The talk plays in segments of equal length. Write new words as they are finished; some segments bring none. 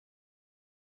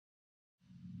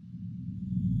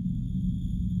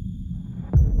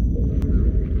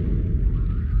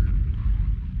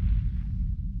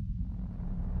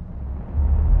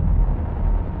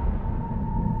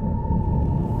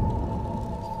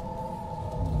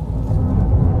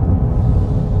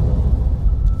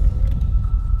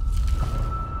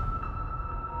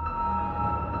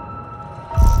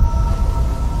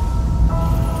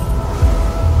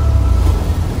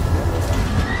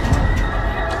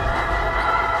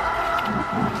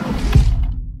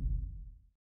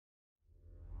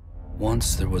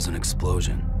Once there was an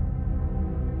explosion,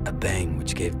 a bang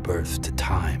which gave birth to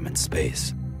time and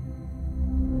space.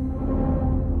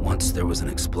 Once there was an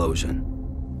explosion,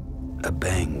 a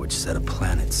bang which set a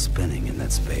planet spinning in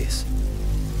that space.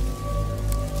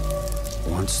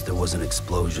 Once there was an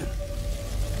explosion,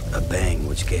 a bang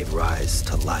which gave rise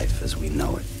to life as we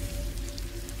know it.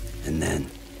 And then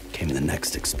came the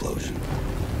next explosion.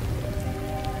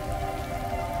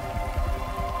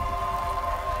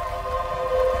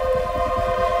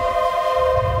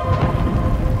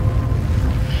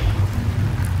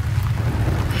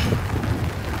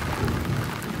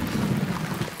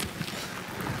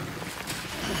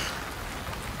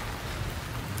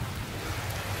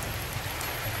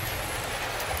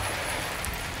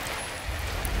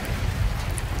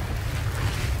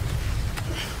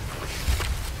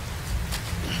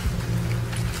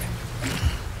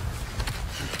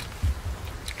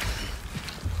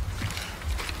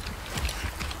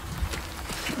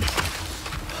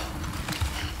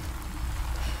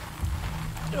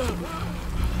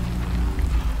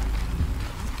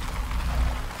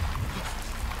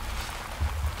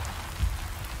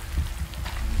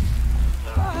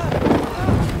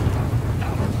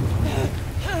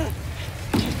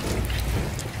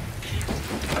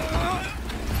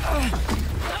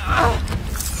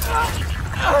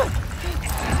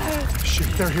 Shit,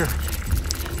 they're here.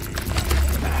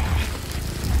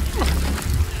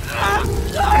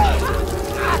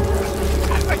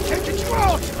 I can't get you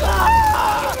out!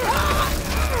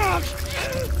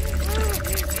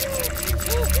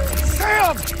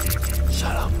 Sam!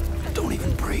 Shut up. Don't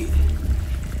even breathe.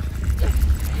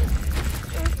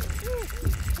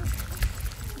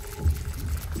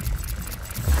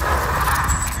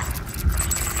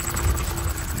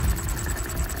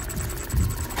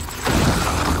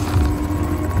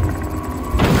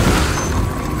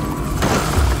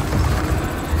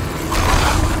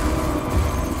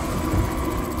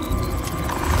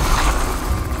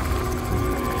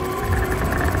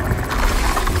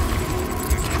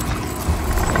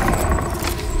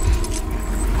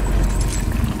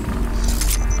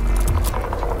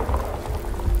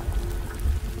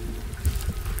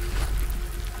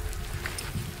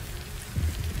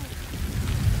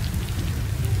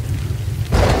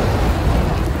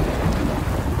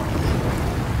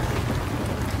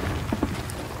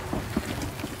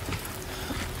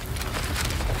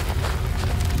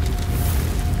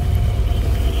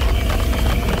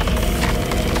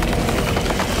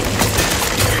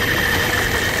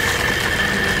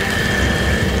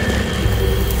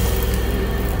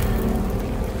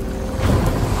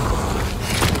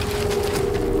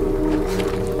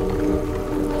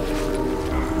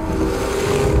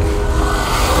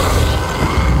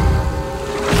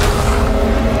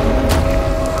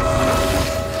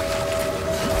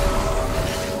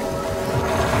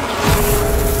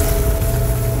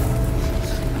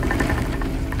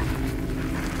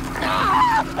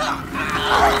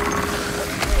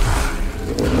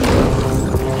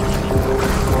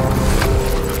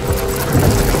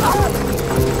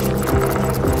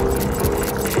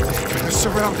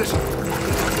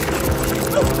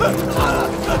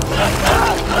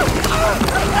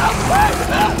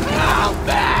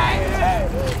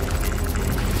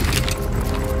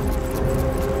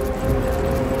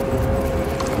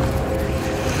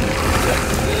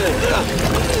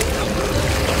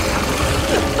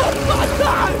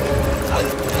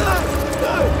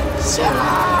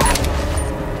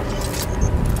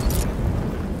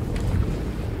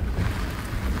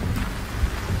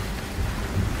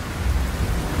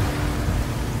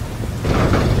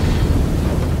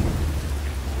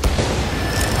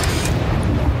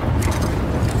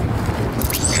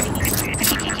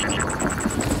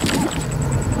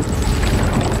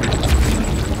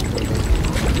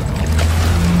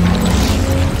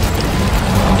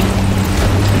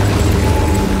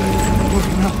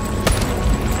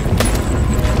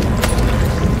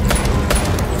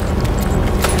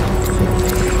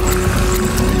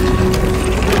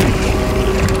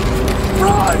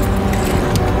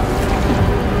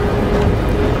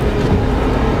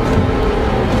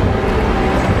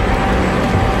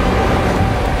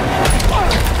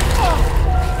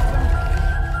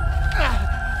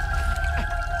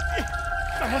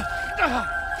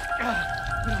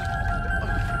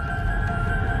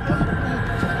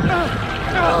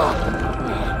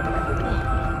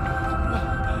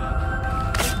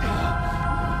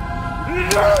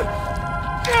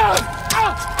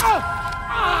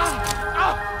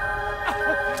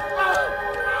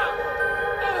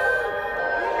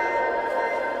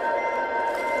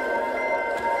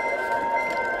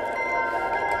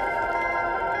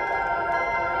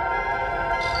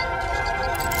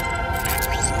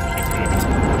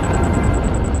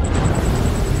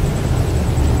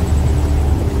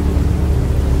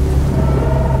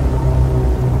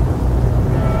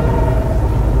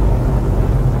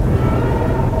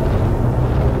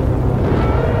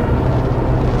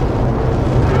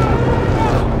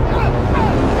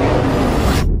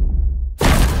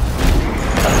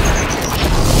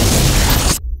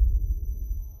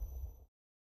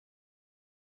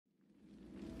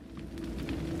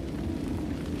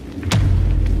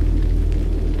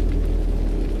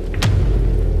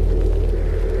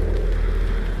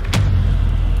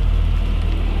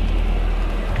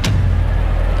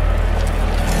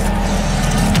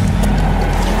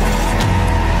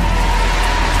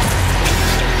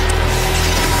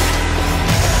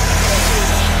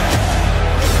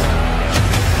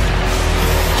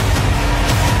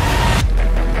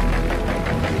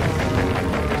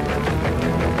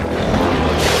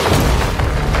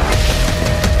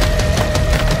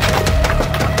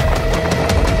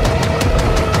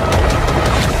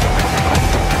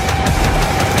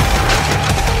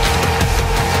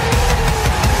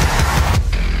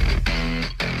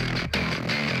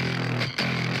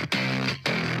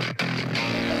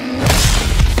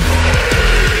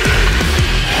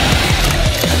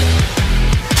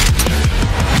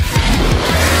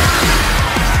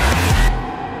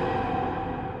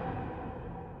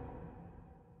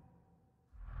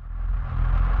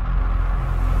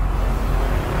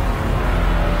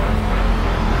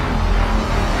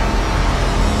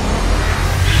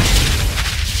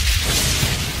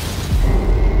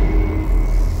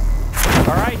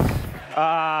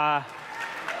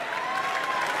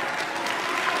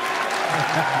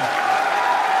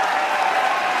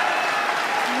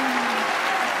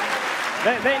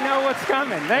 They know what's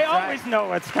coming. They always know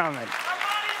what's coming.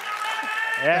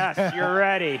 Yes, you're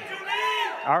ready.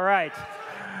 All right.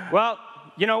 Well,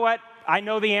 you know what? I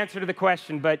know the answer to the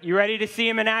question, but you ready to see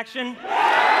him in action?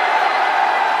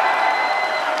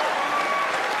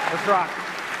 Let's rock.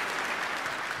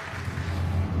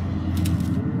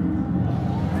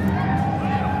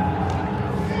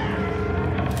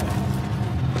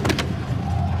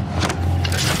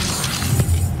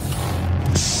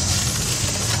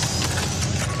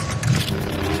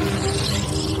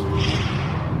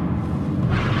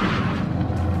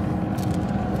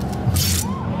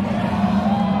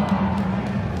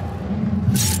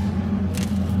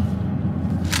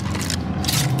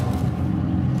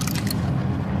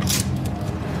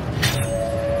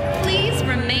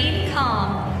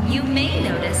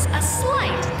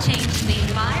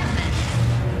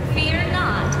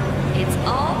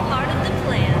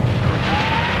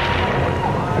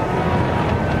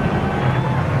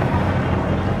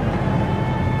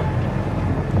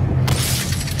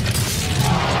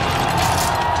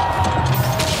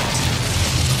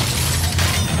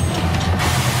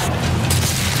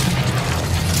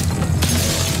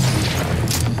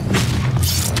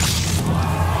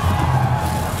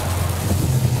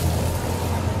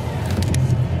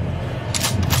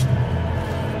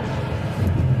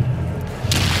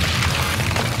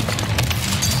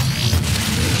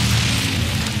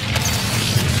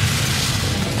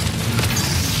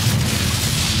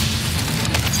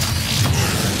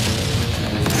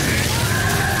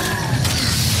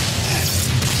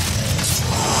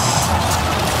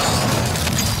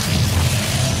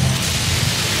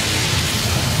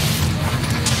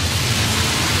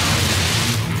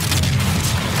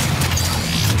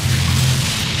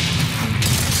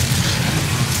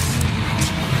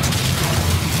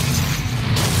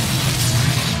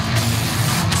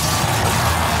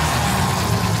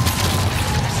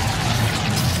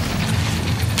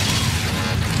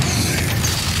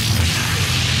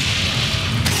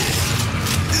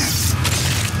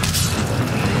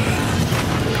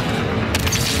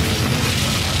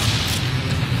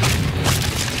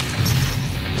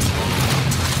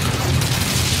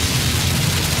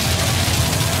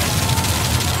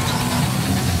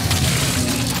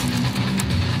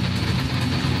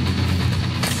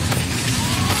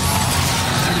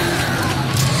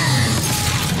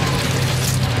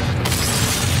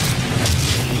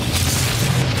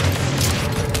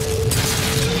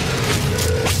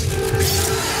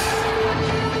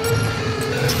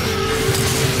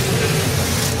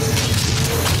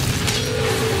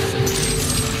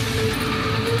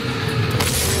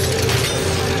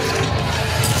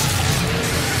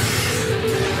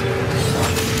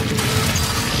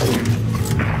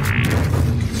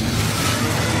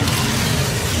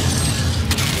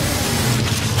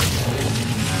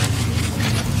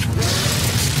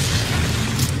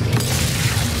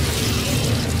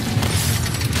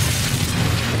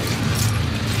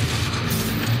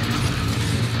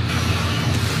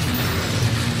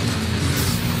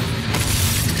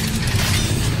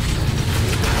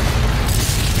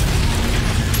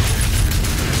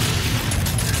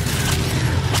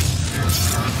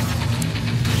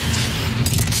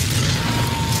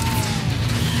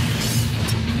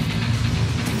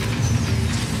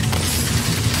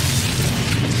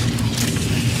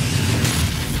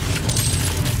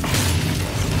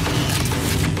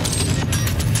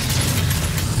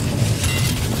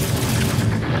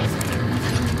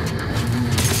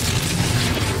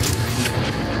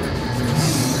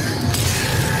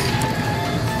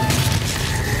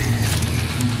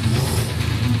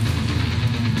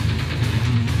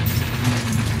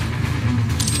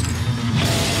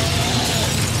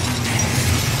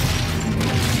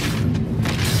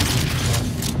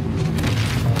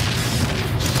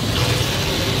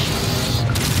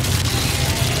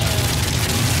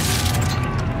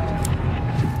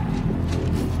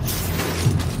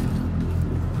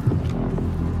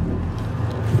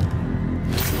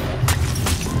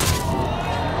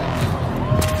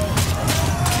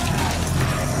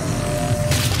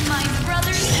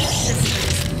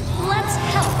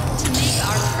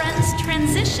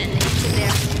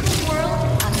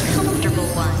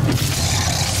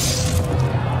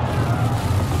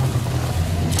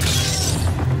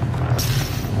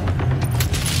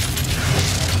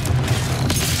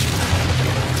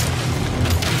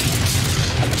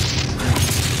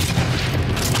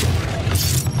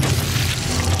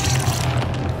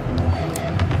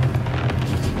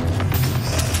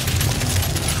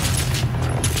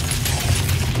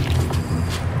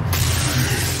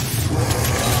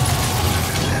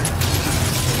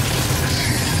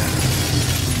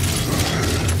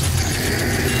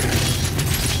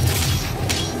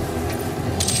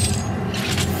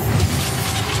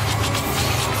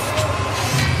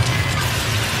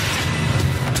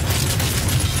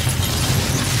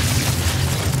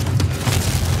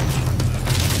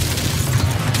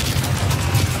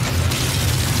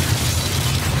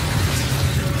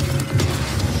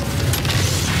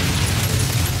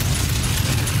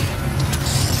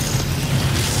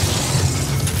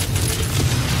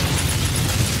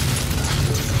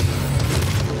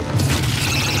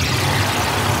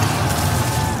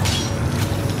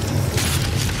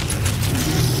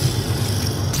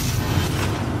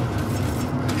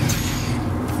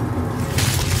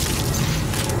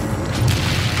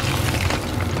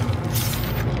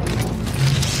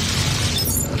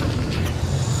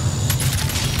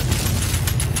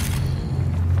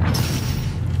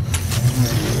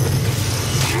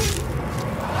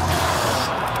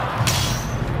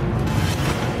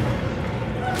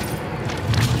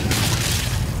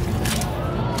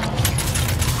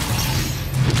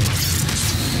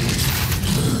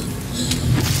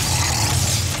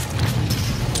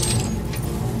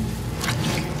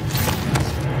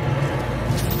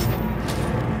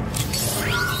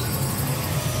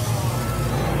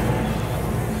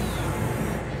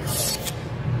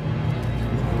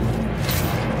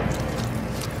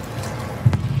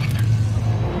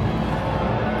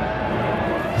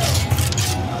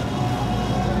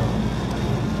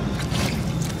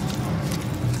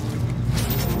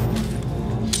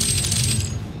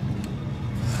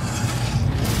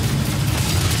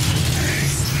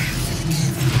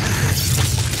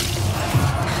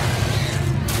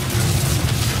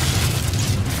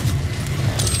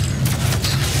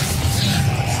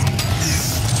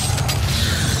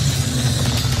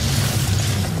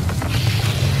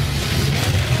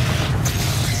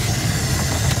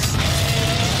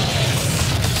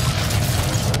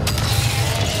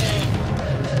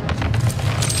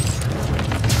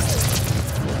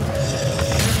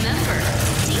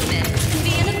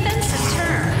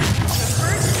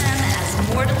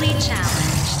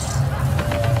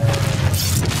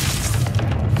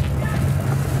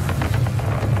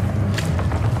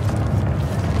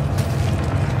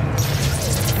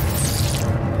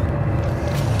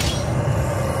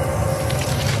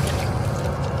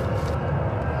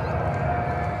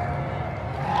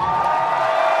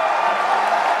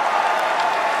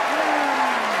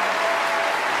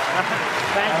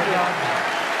 Thank you.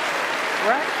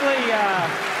 We're actually,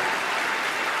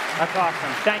 that's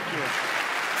awesome. Thank you.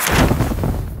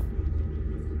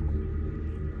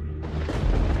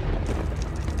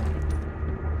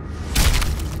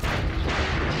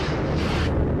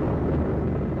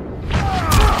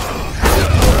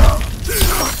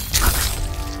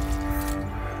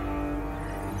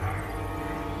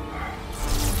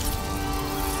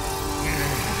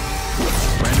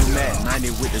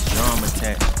 With the drum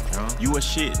attack. You a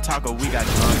shit talker, we got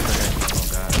drunk for that. Oh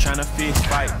God. Tryna fist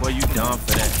fight, boy, you dumb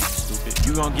for that. Stupid.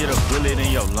 You gon' get a bullet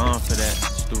in your lung for that.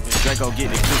 Stupid. Draco get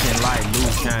the cooking like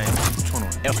Luke Kane.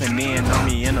 F&N on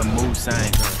me in the mood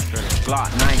sign.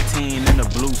 Glock 19 in the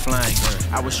blue flame.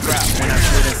 I was strapped when I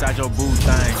slid inside your boo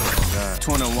thing.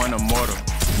 21 immortal,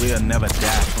 we'll never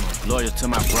die. Loyal to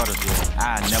my brother,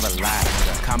 I never lie.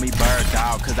 Call me bird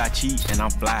dog, cause I cheat and I'm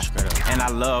fly. And I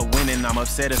love winning, I'm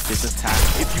upset if it's a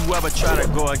tie. If you ever try to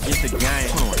go against the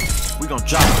game, we gon'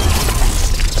 drop it.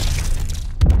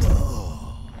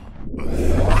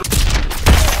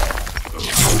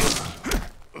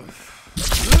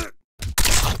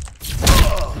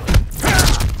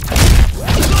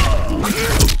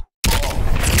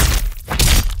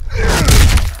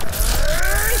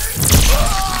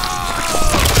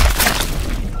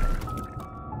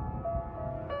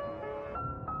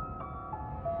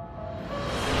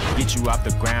 Get you off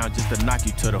the ground just to knock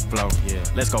you to the floor. Yeah.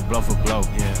 Let's go blow for blow.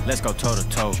 Yeah. Let's go toe to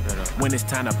toe. When it's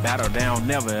time to battle, they don't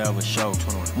never ever show.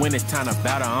 When it's time to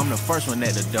battle, I'm the first one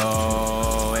at the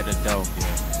door. At the door.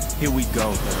 Yeah. Here we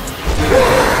go.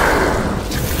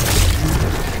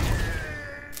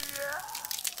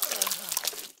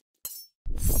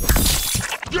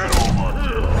 Get over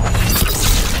here!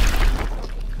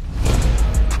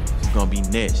 It's gonna be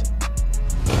next.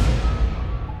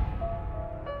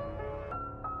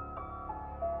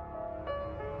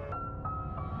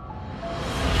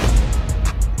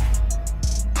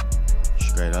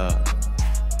 Straight up.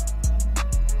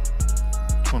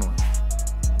 21.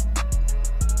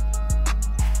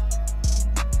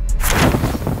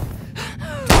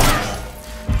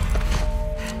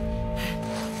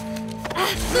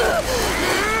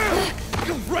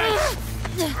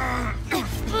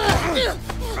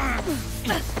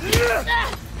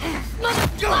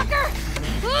 Motherfucker!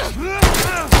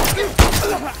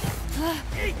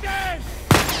 Eat this!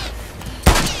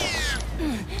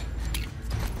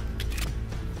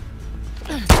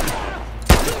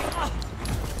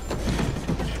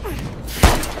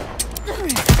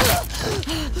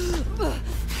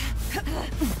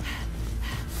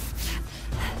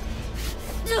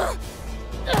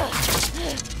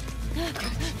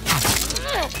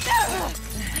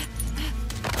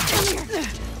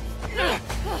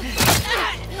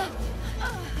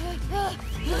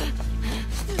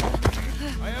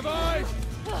 I have eyes!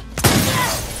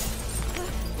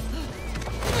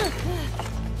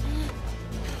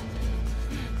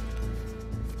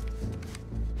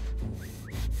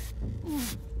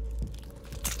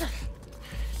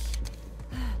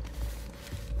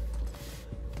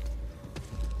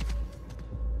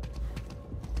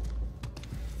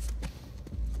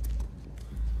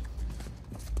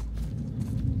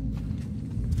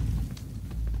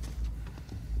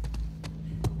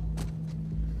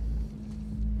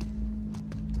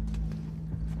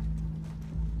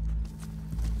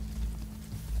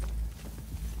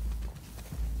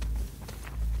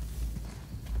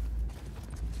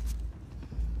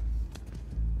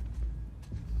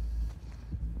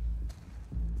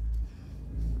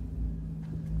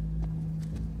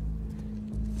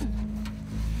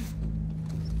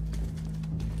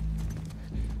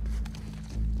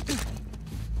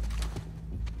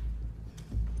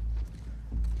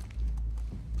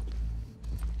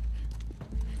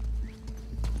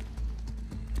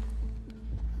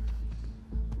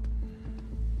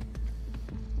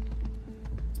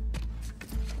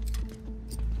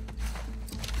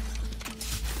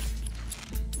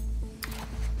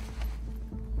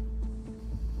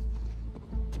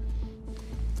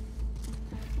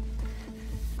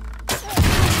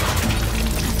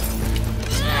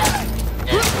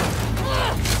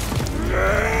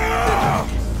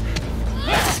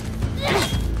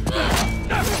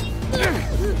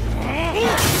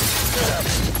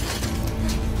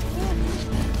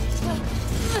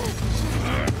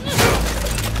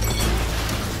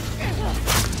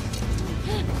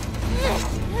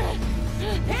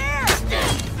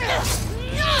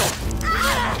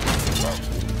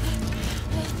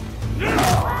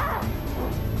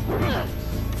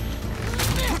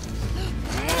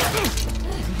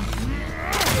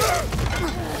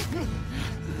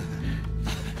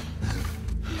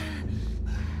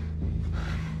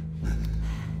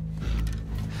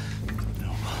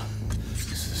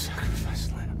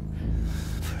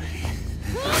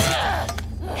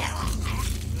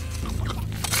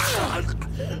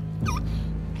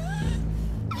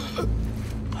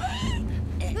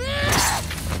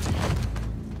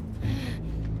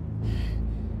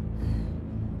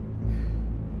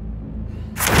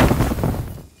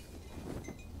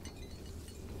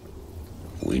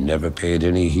 never paid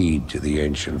any heed to the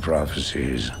ancient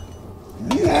prophecies.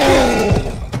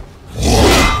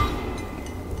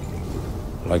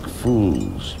 Like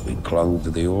fools, we clung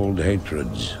to the old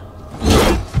hatreds.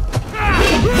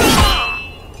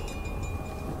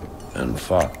 And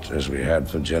fought as we had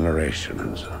for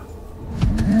generations.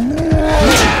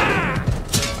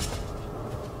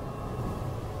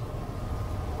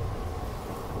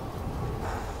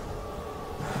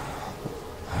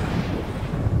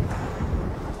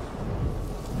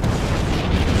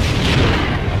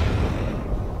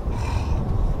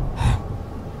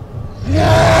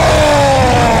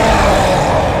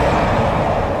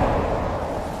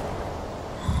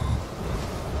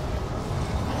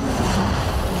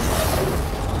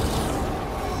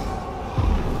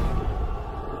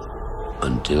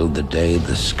 Until the day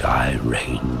the sky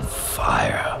rained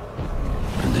fire,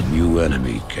 and the new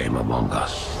enemy came among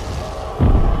us.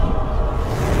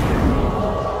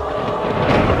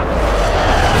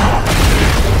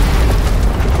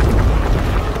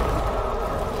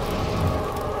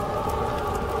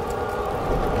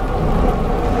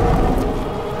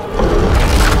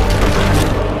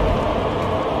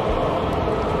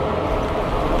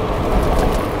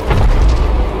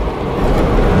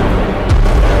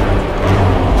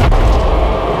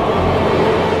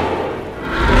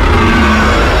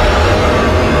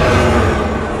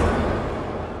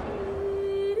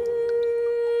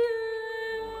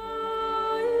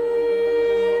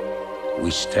 We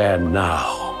stand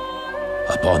now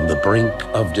upon the brink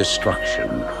of destruction,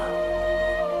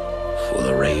 for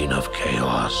the reign of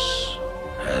chaos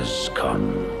has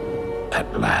come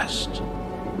at last.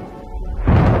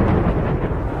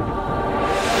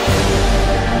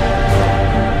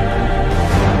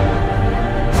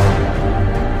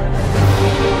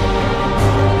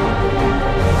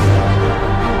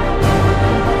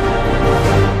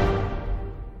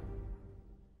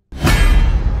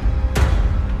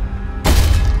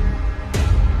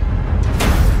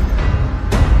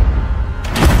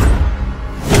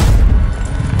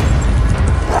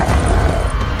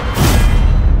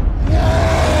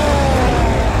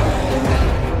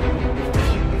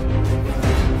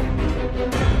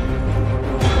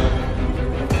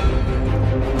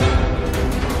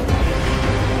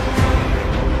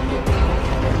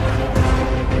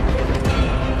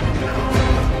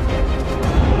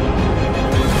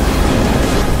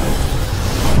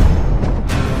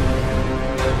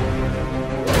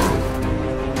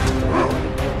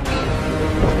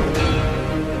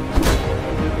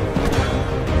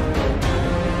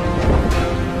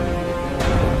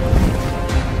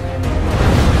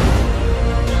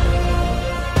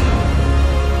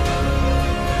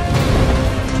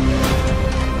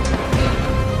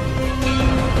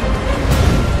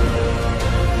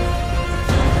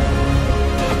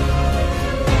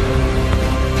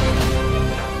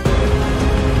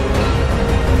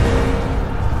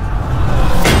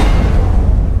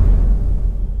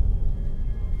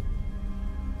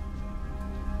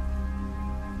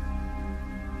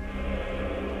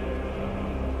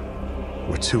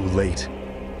 We're too late.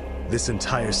 This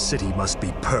entire city must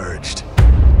be purged.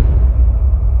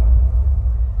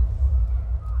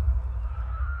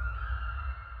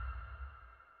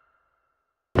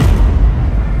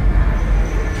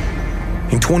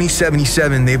 In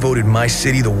 2077, they voted my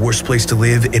city the worst place to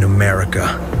live in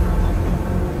America.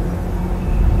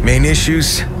 Main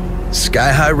issues,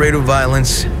 sky-high rate of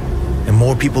violence, and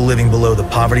more people living below the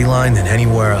poverty line than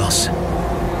anywhere else.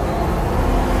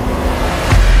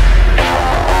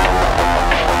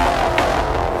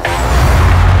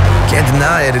 Can't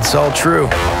deny it, it's all true.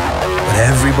 But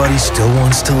everybody still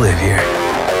wants to live here.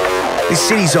 This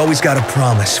city's always got a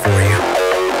promise for you.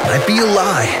 Might be a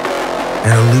lie,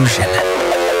 an illusion.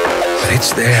 But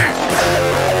it's there,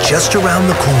 just around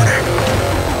the corner.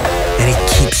 And it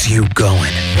keeps you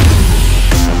going.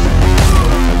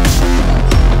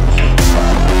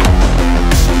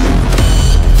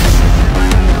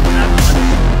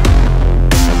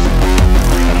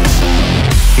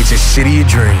 It's a city of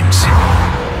dreams.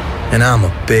 And I'm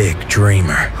a big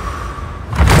dreamer.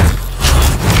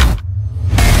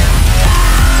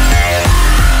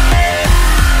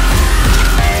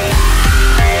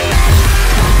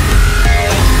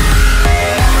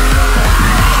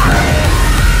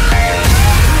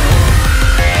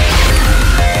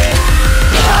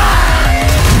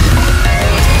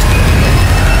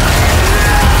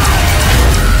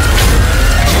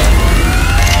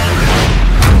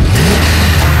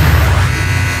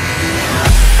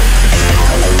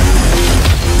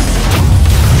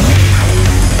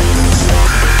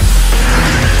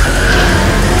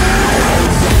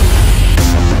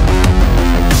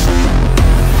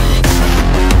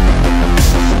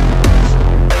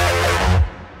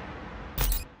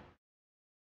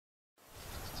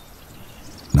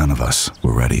 none of us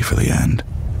were ready for the end.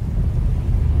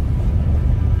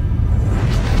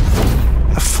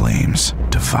 The flames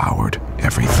devoured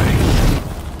everything.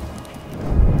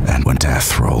 And when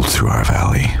death rolled through our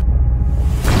valley,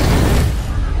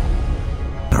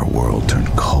 our world turned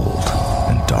cold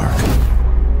and dark.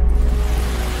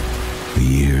 The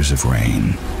years of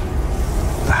rain,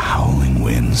 the howling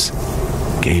winds,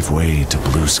 gave way to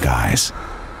blue skies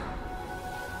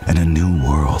and a new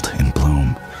world in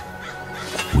bloom.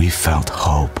 We felt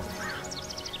hope.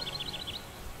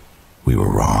 We were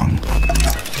wrong.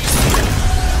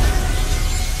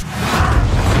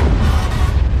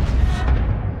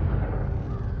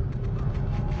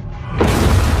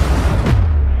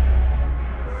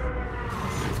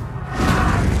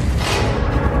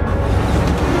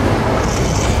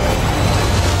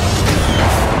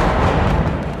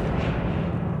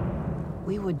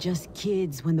 Just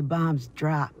kids when the bombs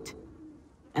dropped,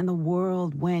 and the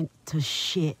world went to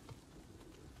shit.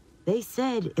 They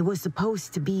said it was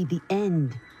supposed to be the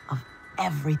end of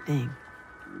everything.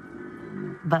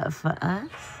 But for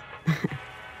us,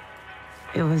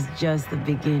 it was just the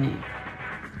beginning.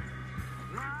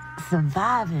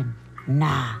 Surviving?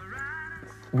 Nah.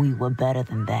 We were better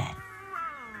than that.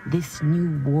 This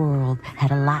new world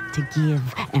had a lot to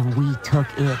give, and we took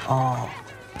it all.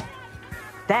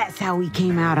 That's how we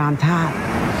came out on top.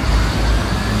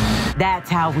 That's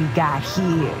how we got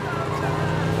here.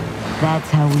 That's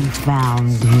how we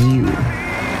found you.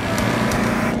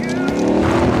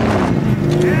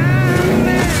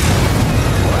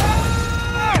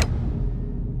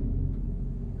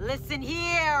 Listen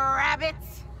here,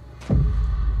 rabbits.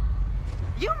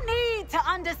 You need to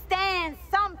understand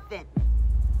something.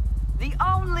 The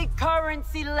only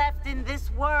currency left in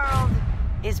this world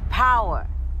is power.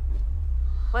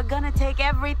 We're gonna take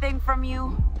everything from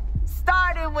you,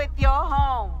 starting with your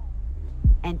home.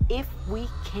 And if we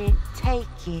can't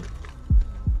take it,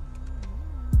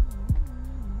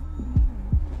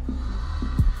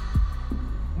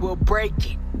 we'll break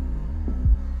it.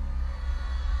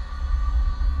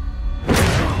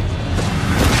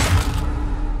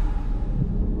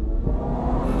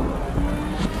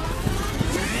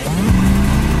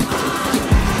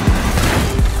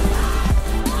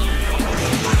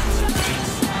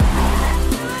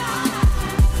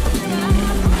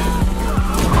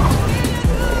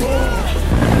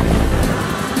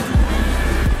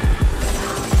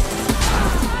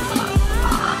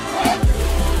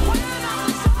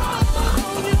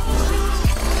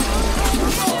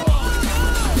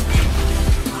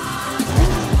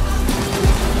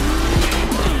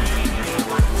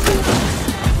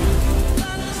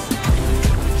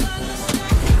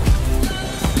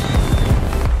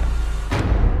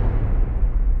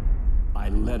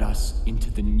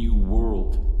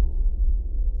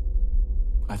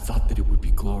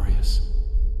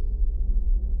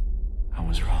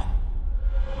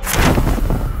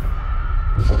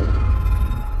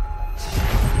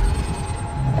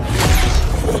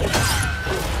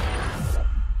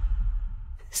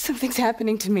 Something's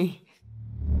happening to me.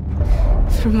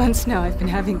 For months now, I've been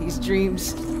having these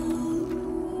dreams.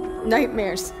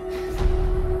 Nightmares.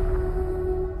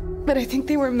 But I think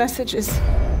they were messages.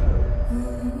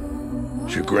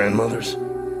 It's your grandmother's?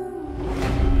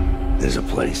 There's a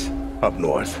place up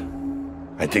north.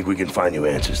 I think we can find you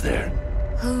answers there.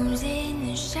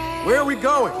 Where are we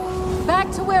going?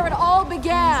 Back to where it all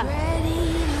began.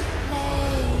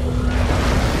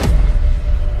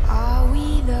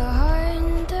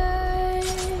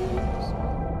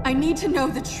 I need to know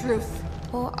the truth.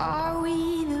 Or are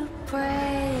we the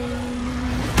prey?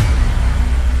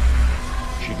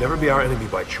 She'd never be our enemy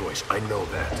by choice. I know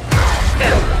that.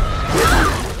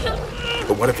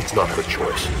 But what if it's not her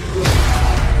choice?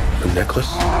 The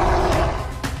necklace?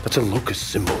 That's a locust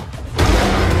symbol.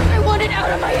 I want it out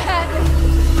of my head.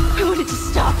 I want it to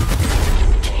stop.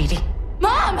 Katie.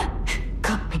 Mom!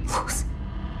 Cut me loose.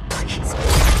 Please.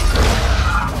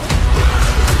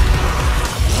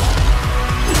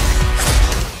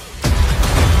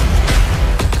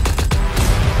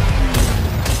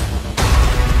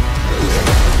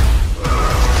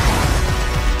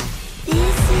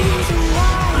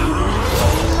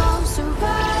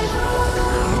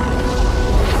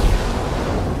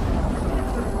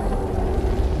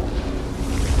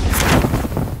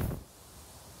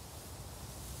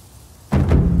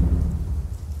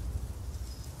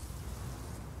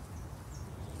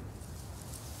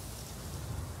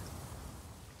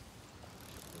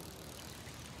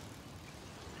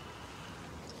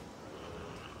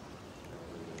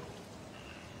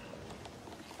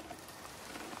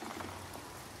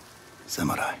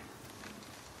 Samurai.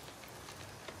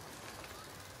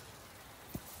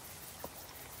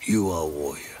 You are a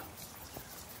warrior.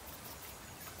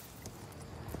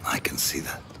 I can see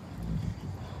that.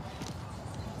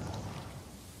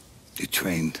 You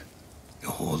trained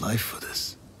your whole life for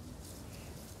this.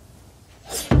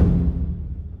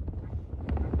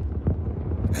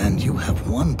 And you have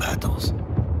won battles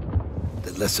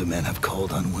that lesser men have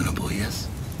called unwinnable, yes?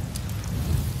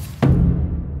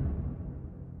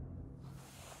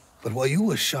 But while you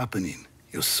were sharpening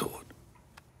your sword,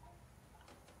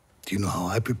 do you know how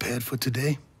I prepared for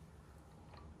today?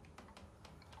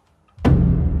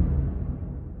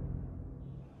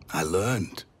 I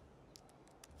learned.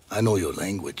 I know your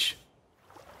language,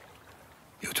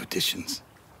 your traditions,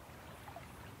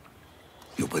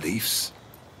 your beliefs,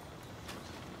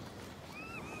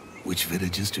 which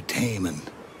villages to tame and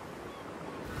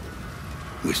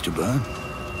which to burn.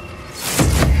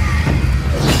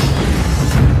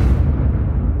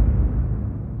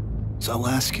 So I'll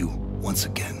ask you once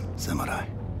again, Samurai,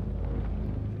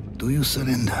 do you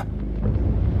surrender?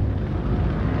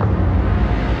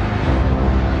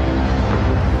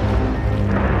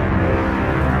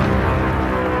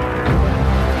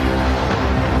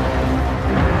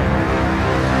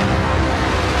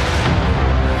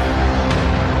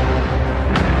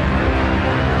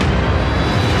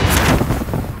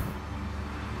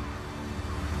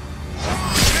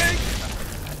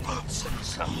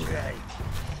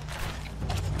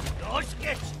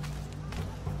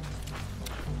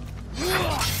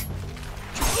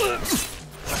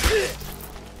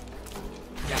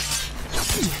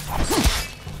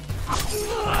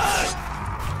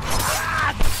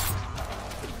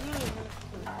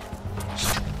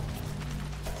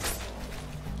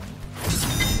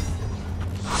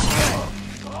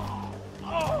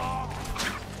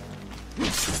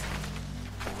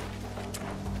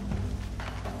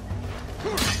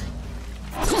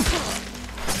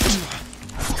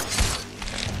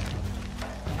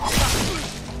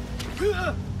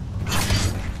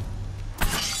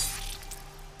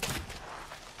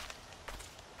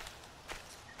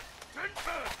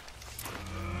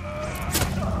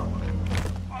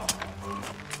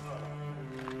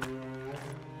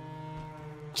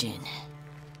 Jin,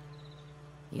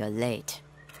 you're late.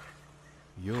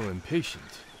 You're impatient.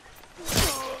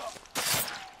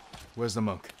 Where's the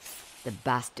monk? The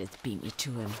bastards beat me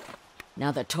to him.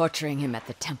 Now they're torturing him at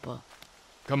the temple.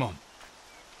 Come on.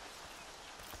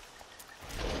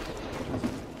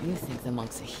 You think the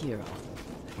monk's a hero?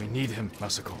 We need him,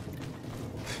 Masako.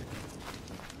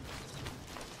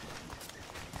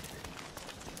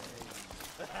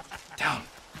 Down.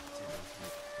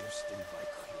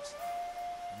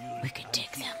 We can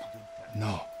take them.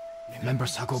 No. Remember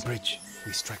Sago Bridge.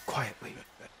 We strike quietly.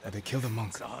 Or they kill the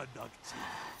monk. I'll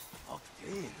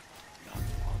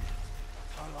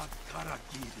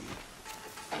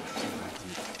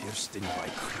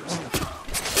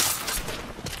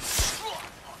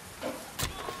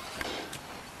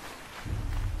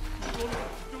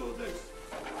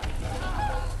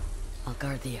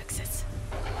guard the exits.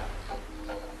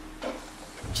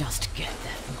 Just get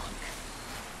that monk.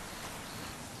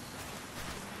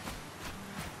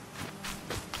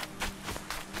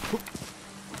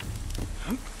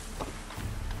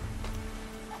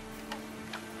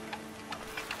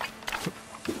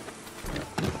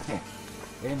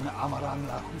 En amaran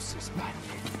la husis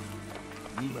manje.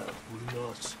 Nima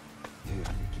ulos.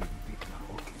 Ternikin bitna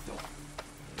okido.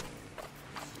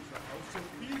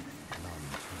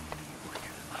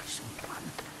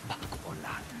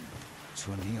 Bakolan.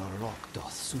 Chuni orok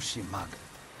doth sushi mag.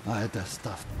 Aeda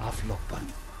stuffed aflopan.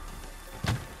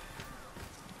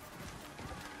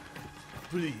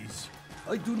 Please,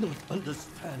 I do not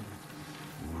understand.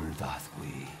 Uldath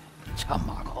we.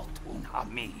 Chamagotun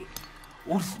hami.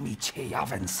 Usmi che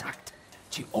yaven sagt.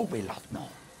 Chi obelat no.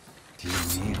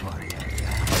 Tini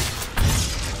variaya.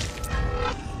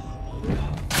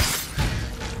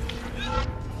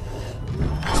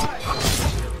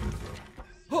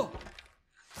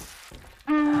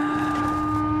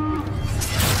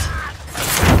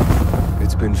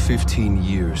 It's been 15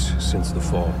 years since the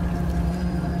fall.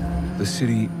 The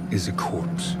city is a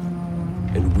corpse,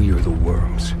 and we are the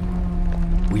worms.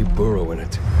 We burrow in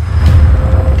it,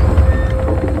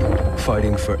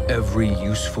 fighting for every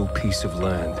useful piece of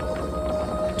land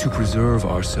to preserve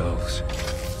ourselves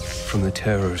from the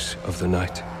terrors of the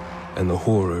night and the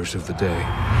horrors of the day.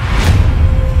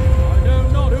 I know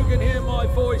not who can hear my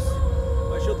voice.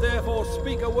 I shall therefore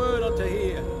speak a word unto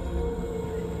hear.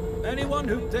 Anyone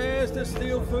who dares to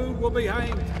steal food will be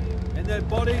hanged, and their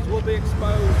bodies will be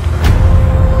exposed.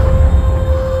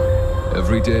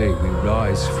 Every day we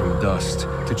rise from dust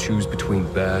to choose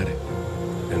between bad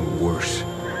and worse.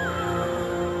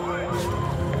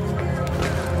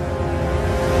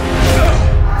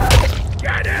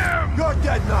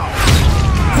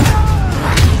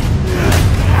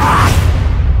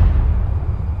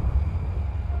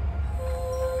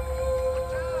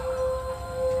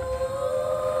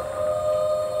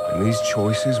 these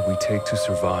choices we take to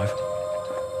survive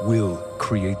will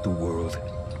create the world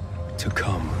to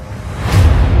come.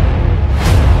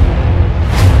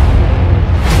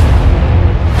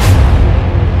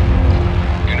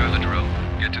 You know the drill.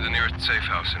 Get to the nearest safe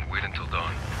house and wait until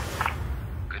dawn.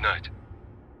 Good night,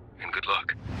 and good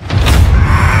luck.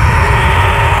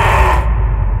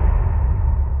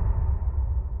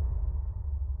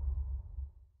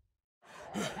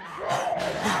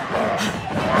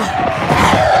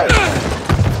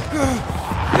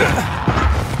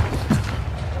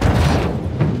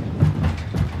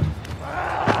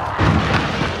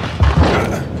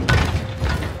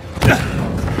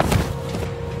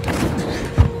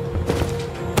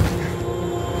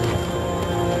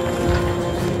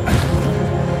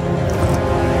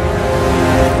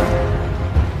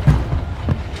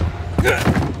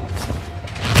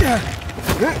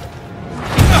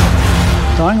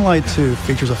 Dying Light 2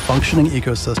 features a functioning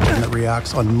ecosystem that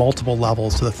reacts on multiple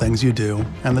levels to the things you do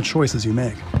and the choices you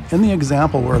make. In the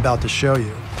example we're about to show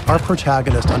you, our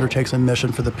protagonist undertakes a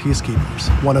mission for the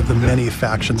Peacekeepers, one of the many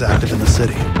factions active in the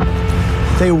city.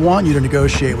 They want you to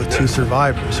negotiate with two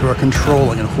survivors who are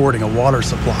controlling and hoarding a water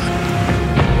supply.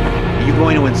 Are you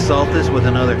going to insult us with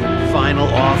another final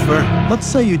offer? Let's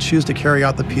say you choose to carry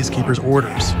out the Peacekeepers'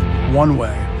 orders, one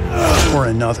way or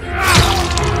another.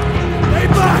 Stay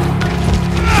back!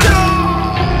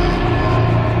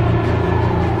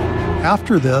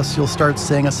 After this, you'll start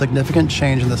seeing a significant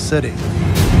change in the city,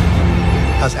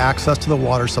 as access to the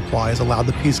water supply has allowed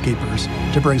the Peacekeepers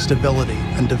to bring stability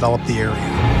and develop the area.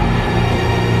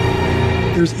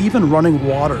 There's even running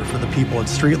water for the people at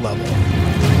street level.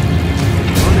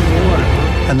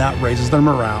 And that raises their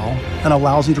morale and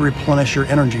allows you to replenish your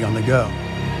energy on the go.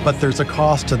 But there's a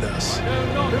cost to this.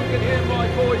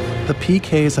 The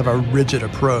PKs have a rigid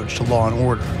approach to law and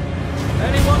order.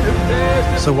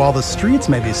 So while the streets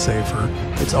may be safer,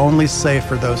 it's only safe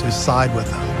for those who side with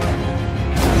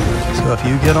them. So if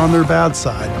you get on their bad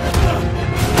side...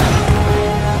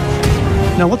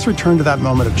 Now let's return to that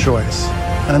moment of choice.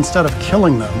 And instead of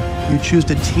killing them, you choose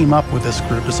to team up with this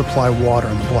group to supply water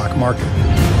in the black market.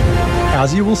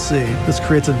 As you will see, this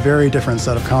creates a very different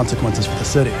set of consequences for the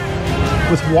city.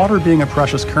 With water being a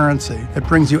precious currency, it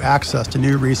brings you access to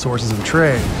new resources and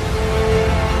trade.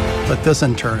 But this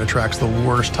in turn attracts the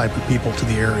worst type of people to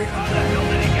the area.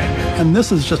 And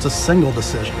this is just a single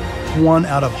decision, one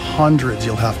out of hundreds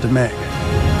you'll have to make.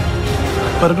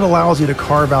 But it allows you to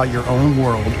carve out your own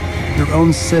world, your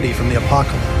own city from the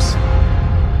apocalypse.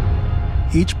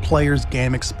 Each player's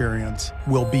game experience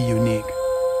will be unique.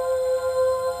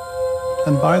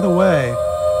 And by the way,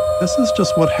 this is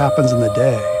just what happens in the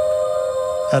day.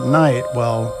 At night,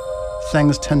 well,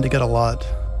 things tend to get a lot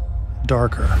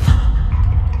darker.